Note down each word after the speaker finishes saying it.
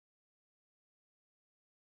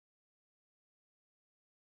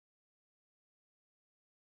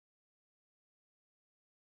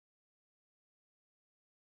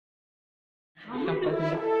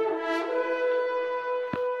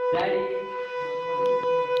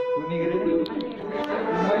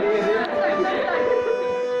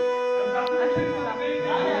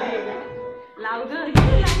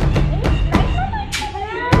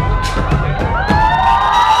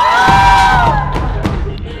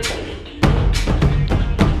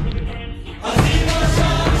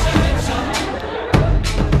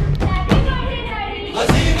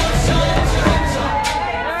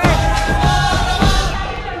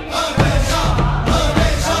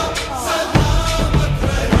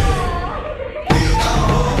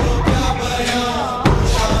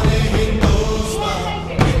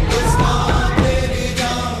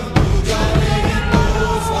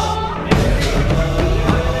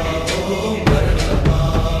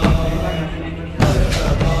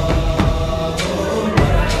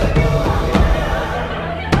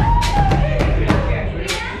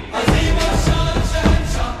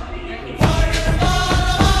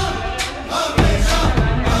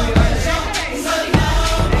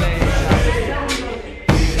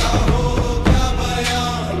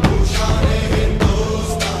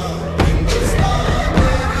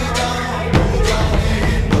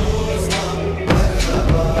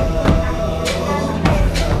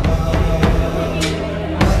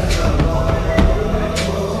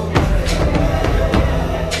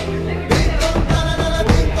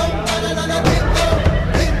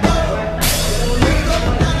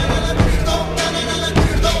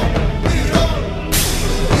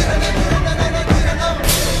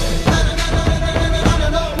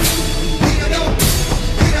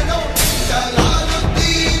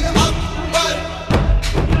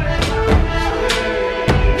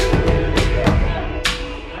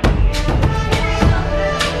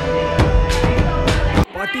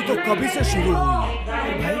कभी से शुरू हुई है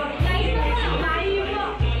भाई,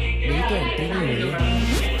 मेरी तो एंट्री नहीं हुई है।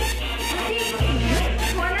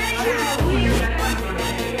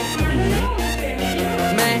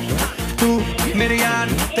 मैं, तू, मेरे यार,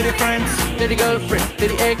 तेरे फ्रेंड्स, तेरी गर्लफ्रेंड,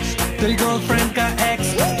 तेरी एक्स, तेरी गर्लफ्रेंड का एक्स,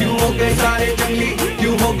 क्यों हो गए सारे जंगली,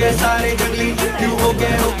 क्यों हो गए सारे जंगली, क्यों हो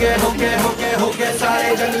गए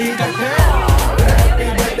सारे जंगली इकट्ठे। हैप्पी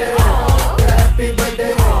बर्थडे,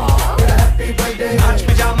 हैप्पी बर्थडे, आज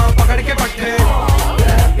पिजामा पकड़ के पट्टे,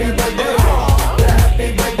 हैप्पी बर्थडे, हैप्पी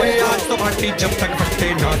बर्थडे, आज तो पार्टी जब तक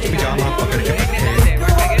फटते, नाच पिजामा पकड़ के पट्टे।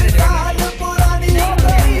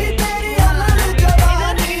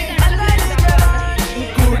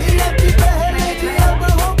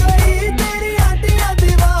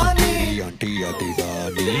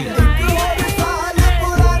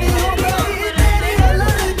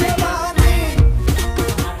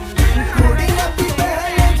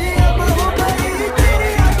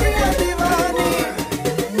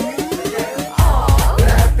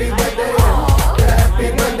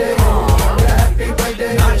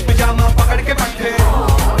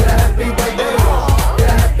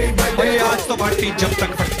 जब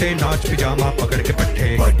तक फटते नाच पिजामा पकड़ के पट्टे।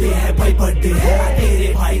 बर्थडे है भाई, बर्थडे है,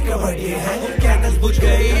 तेरे भाई का बर्थडे है, कैंडल्स बुझ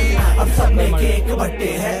गई, अब सब में केक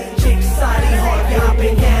बर्थडे है, चिक्स सारी हॉट, यहाँ पे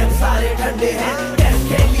कैंप सारे ठंडे हैं, टेस्ट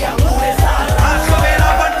के लिया पूरे साल, आज तो मेरा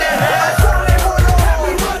बर्थडे है।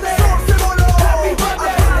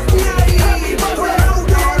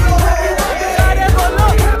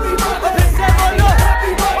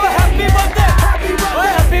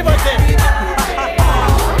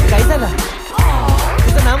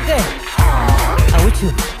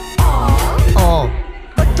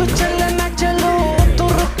 तू चले ना चलो, तू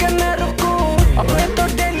रुके ना रुको, अपने तो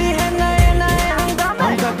डेली है नए नए हंगामे,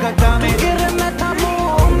 तू गिरे मैं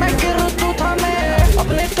थामूं, मैं गिरूं तू थामे,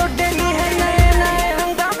 अपने तो डेली है नए नए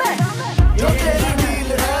हंगामे। जो तेरी डील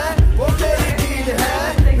है वो तेरी डील है,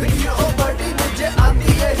 वीडियो बड़ी मुझे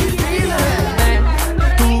आती है ही फील है।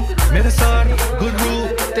 तू मेरे सर गुरु,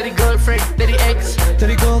 तेरी गर्लफ्रेंड, तेरी एक्स,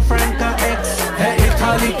 तेरी गर्लफ्रेंड का एक्स है, एक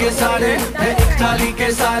थाली के सारे है, एक थाली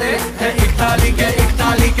के सारे है,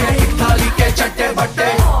 एक थाली के चट्टे बट्टे।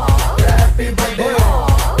 Happy birthday,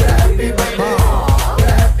 happy birthday,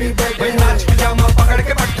 happy birthday, नाच पिजामा पकड़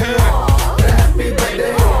के पट्टे, हैप्पी बर्थडे,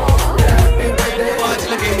 हैप्पी बर्थडे, आज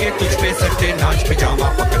लगेंगे तुझ पे सट्टे, नाच पिजामा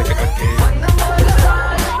पकड़ के पट्टे।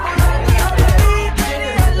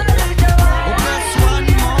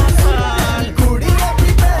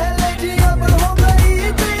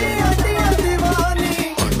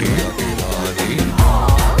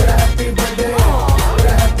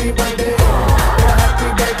 हैप्पी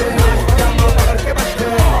बर्थडे,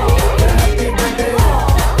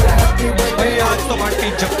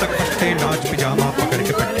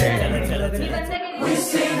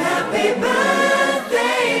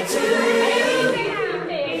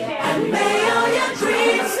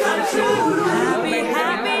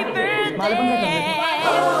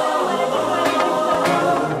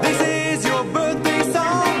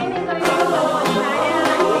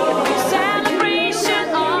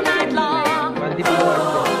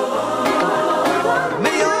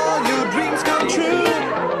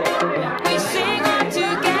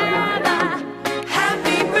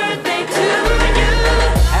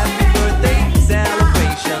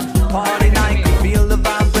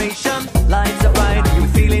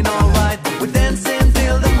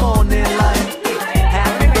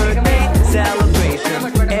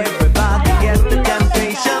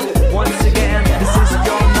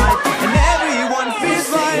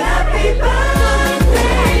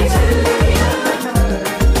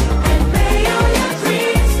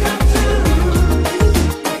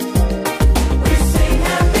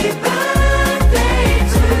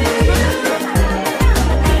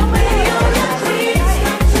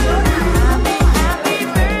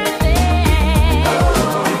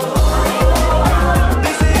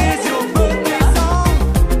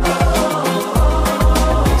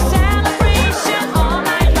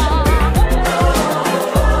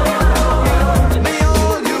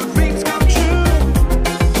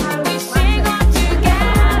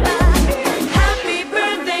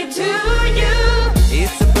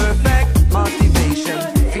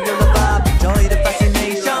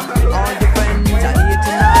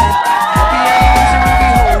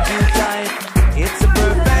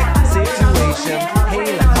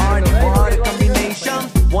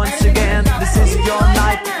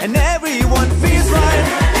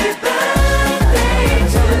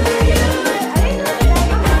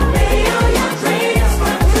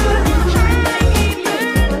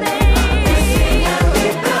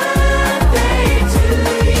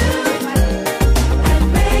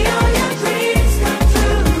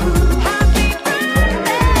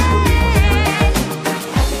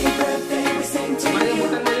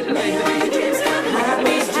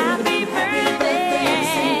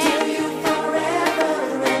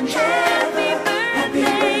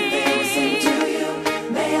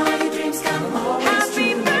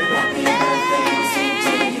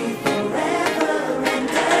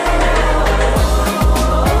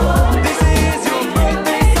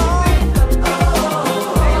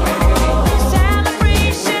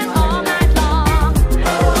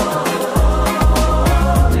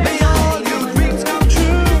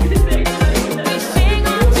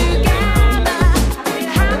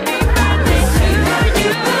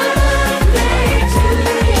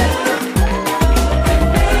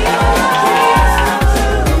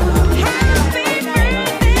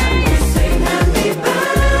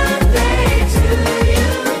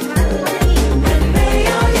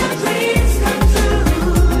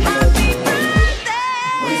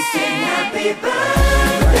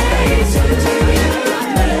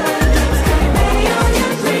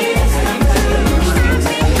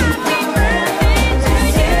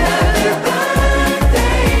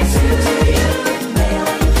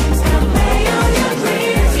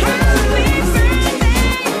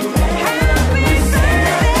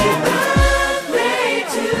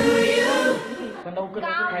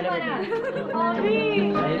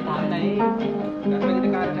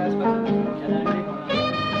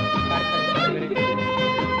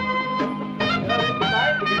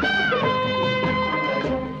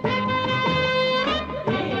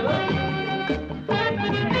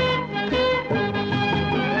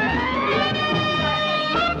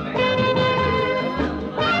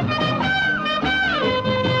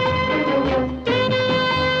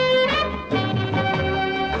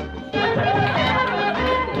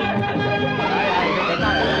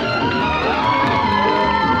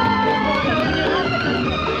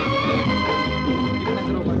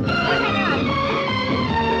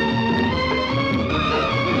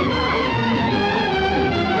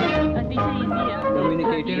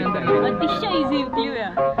 अतिशय इझी क्लिअर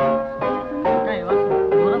आहे काय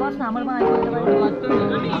वाच ना आम्हाला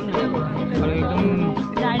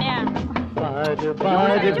बार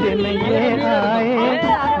बार दिन ये आए,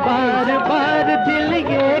 बार बार दिल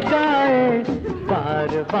ये गाए,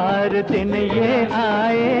 बार बार दिन ये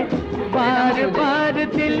आए, बार बार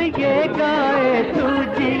दिल ये गाए, तू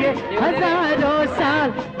जिए हजारों साल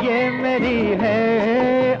ये मेरी है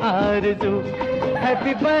आरज़ू।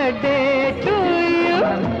 Happy birthday to you,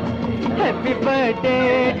 happy birthday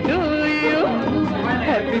to you,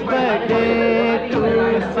 happy birthday to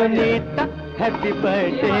Sunita, happy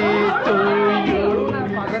birthday to you.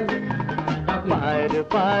 बार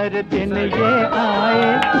बार दिन ये आए,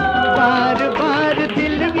 बार बार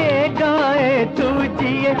दिल ये गाए, तू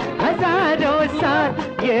जिए हजारों साल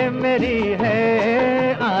ये मेरी है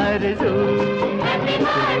आरज़ू। Happy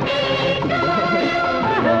birthday to you,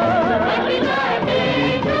 happy birthday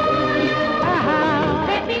to you, happy birthday to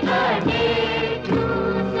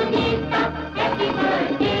Sunita,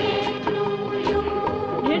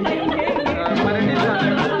 happy birthday to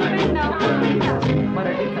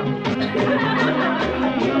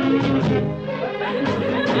you.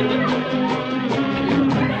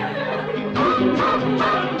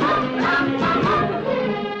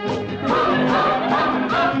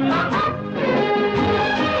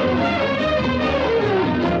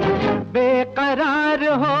 बेकरार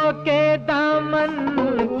हो के दामन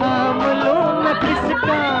थाम लूं मैं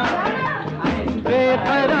किसका,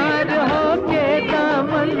 बेकरार हो के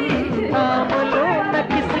दामन थाम लूं मैं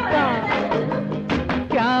किसका,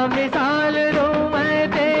 क्या मिसाल दूं मैं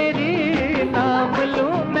तेरी नाम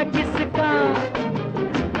लूं मैं किसका।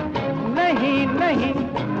 नहीं नहीं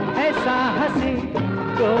ऐसा हंसी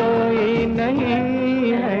कोई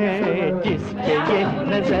नहीं है जिसके ये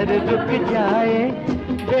नजर रुक जाए,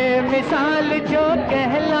 बेमिसाल जो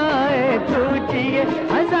कहलाए, तू जिए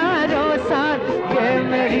हजारों साल ये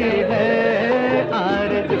मेरी है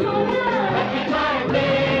आरज़ू।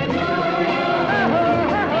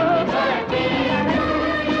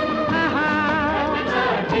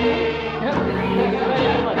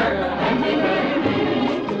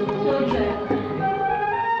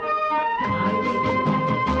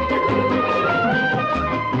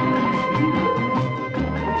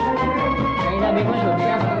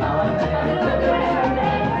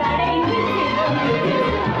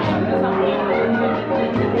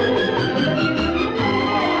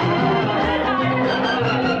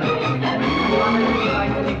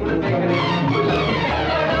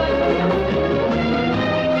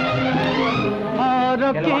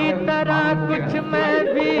 की तरह कुछ मैं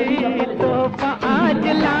भी तोहफा आज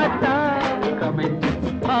लाता,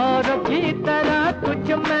 और की तरह कुछ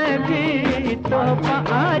मैं भी तोहफा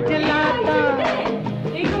आज लाता।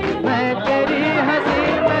 मैं तेरी हंसी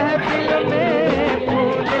महफिल में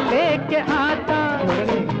फूल लेके आता,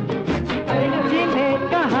 जिन्हें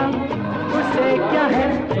कहा उसे क्या है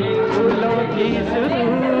फूलों की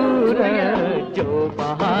जरूरत, जो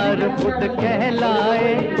बाहर खुद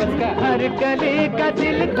कहलाए, हर गली का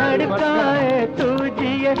दिल धड़काए, तू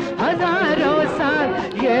जिए हजारों साल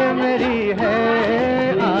ये मेरी है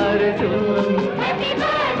आरज़ू। Happy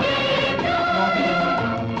birthday to,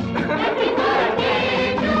 happy birthday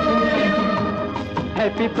to,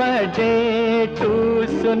 happy birthday to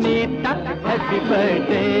Sunita, happy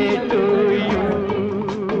birthday to you.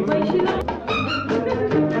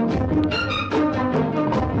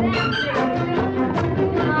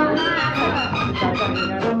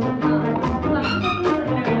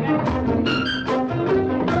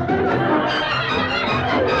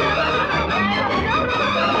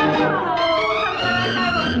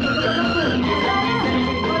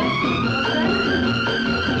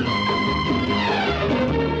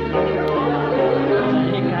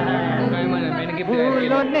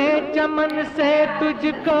 फूलों ने चमन से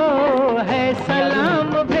तुझको है सलाम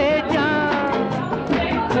भेजा,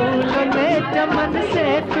 फूलों ने चमन से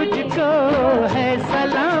तुझको है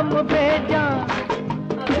सलाम भेजा।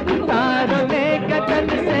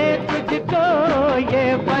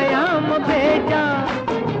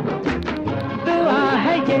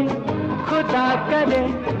 करे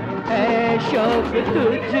है शौक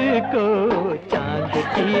तुझको, चांद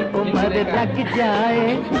की उम्र लग जाए,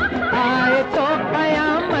 आए तो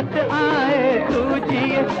कयामत आए, तू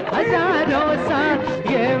जिए हजारों साल,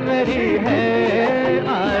 ये मेरी है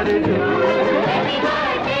आरज़ू।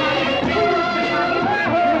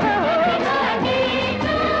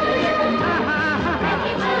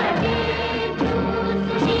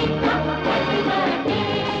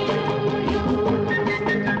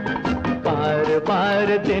 बार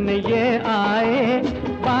बार दिन ये आए,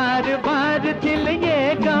 बार बार दिल ये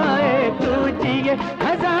गाए, तू जिए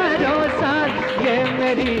हजारों साल, ये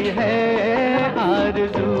मेरी है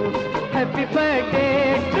आरज़ू। Happy birthday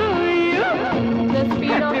to you,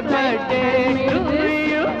 happy birthday to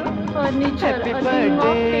you, Furniture, a team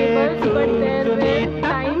of tables, but there were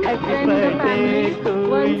times when the family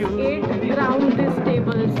once ate around these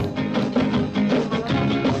tables.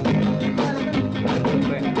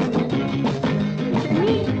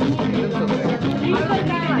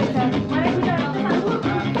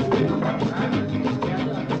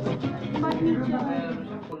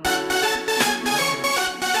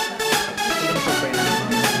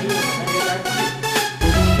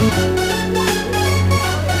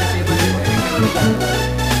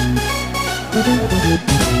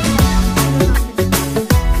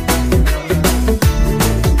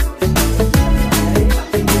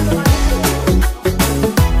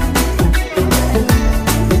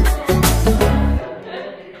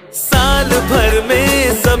 साल भर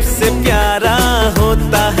में सबसे प्यारा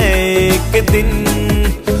होता है एक दिन,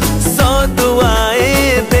 100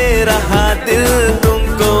 दुआएं दे रहा दिल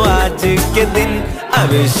तुमको आज के दिन। I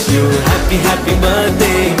wish you happy happy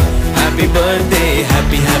birthday, happy birthday,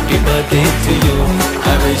 happy happy birthday to you.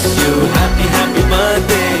 I wish you happy happy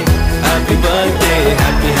birthday, happy birthday,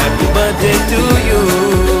 happy happy birthday to you.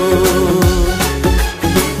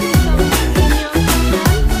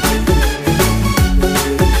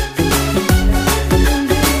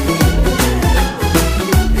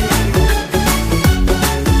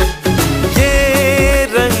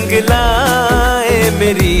 लाए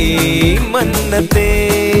मेरी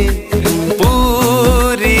मन्नतें,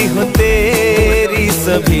 पूरी हो तेरी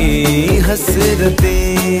सभी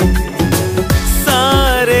हसरतें,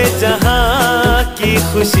 सारे जहां की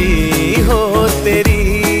खुशी हो तेरी,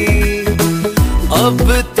 अब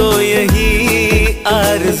तो यही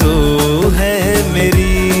आरज़ू है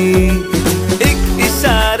मेरी। एक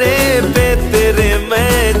इशारे पे तेरे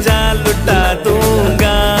मैं जान लुटा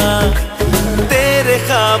दूंगा, तेरे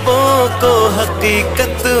ख्वाबों को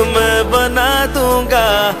हकीकत मैं बना दूंगा।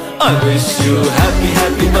 I wish you happy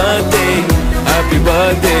happy birthday, happy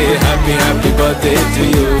birthday, happy happy birthday to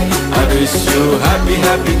you. I wish you happy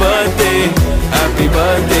happy birthday, happy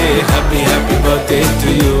birthday, happy happy birthday to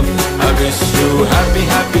you. I wish you happy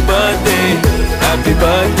happy birthday, happy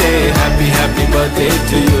birthday, happy happy birthday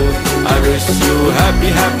to you. I wish you happy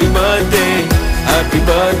happy birthday, happy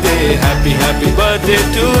birthday, happy happy birthday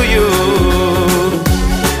to you.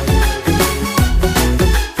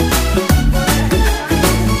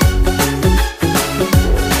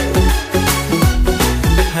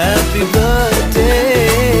 Happy birthday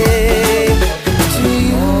to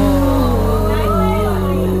you.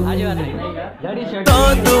 तो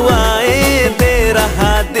दुआएं दे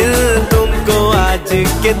रहा दिल तुमको आज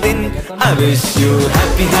के दिन। I wish you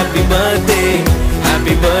happy happy birthday,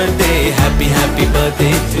 happy birthday, happy happy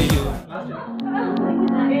birthday to you.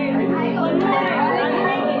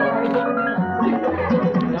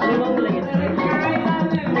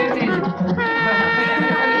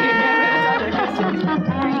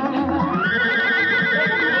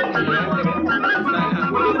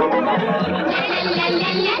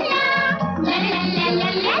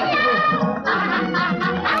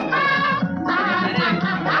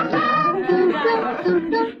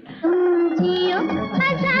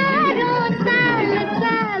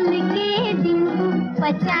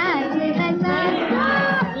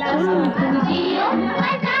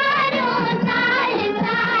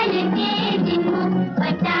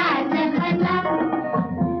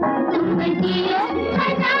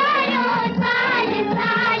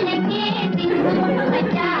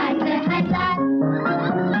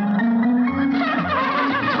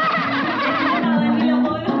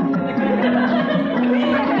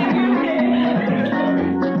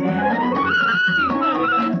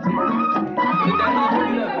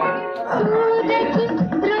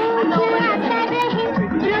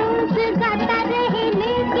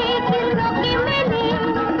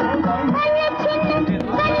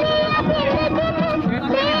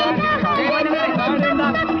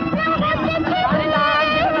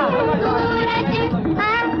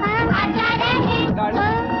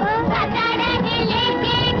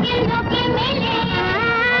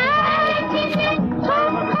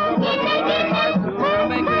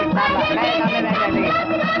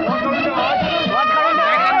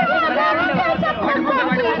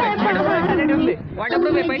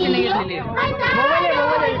 रुपये पैसे नहीं है लिए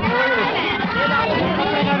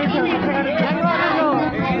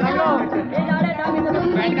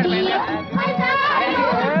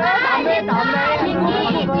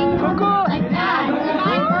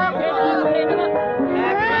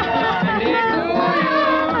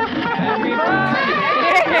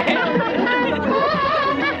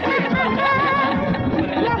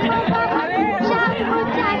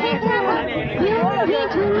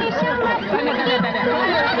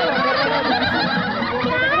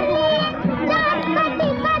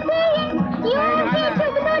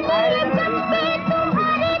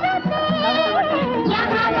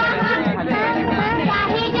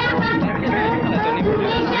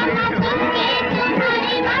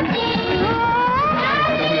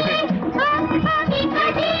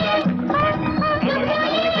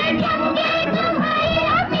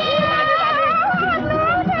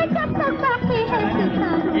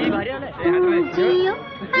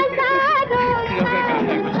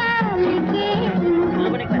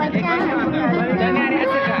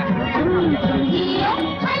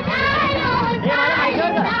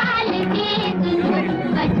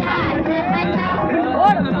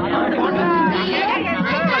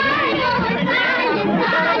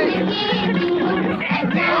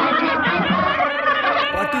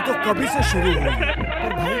कभी से शुरू हुई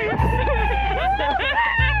पर भाई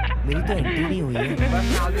मेरी तो एंट्री नहीं हुई है।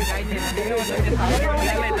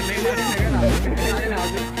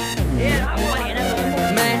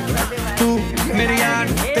 मैं तू मेरे यार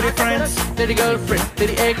तेरे फ्रेंड्स तेरी गर्लफ्रेंड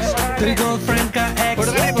तेरी एक्स तेरी गर्लफ्रेंड का एक्स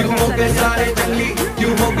क्यों हो गए सारे जंगली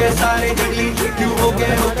क्यों हो गए सारे जंगली क्यों हो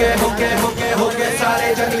गए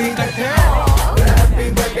सारे जंगली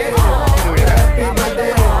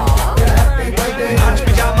नाच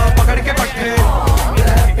पिजामा पकड़ के पट्टे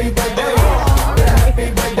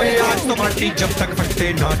आज तो पार्टी जब तक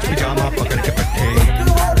फटते नाच पिजामा पकड़ के पट्टे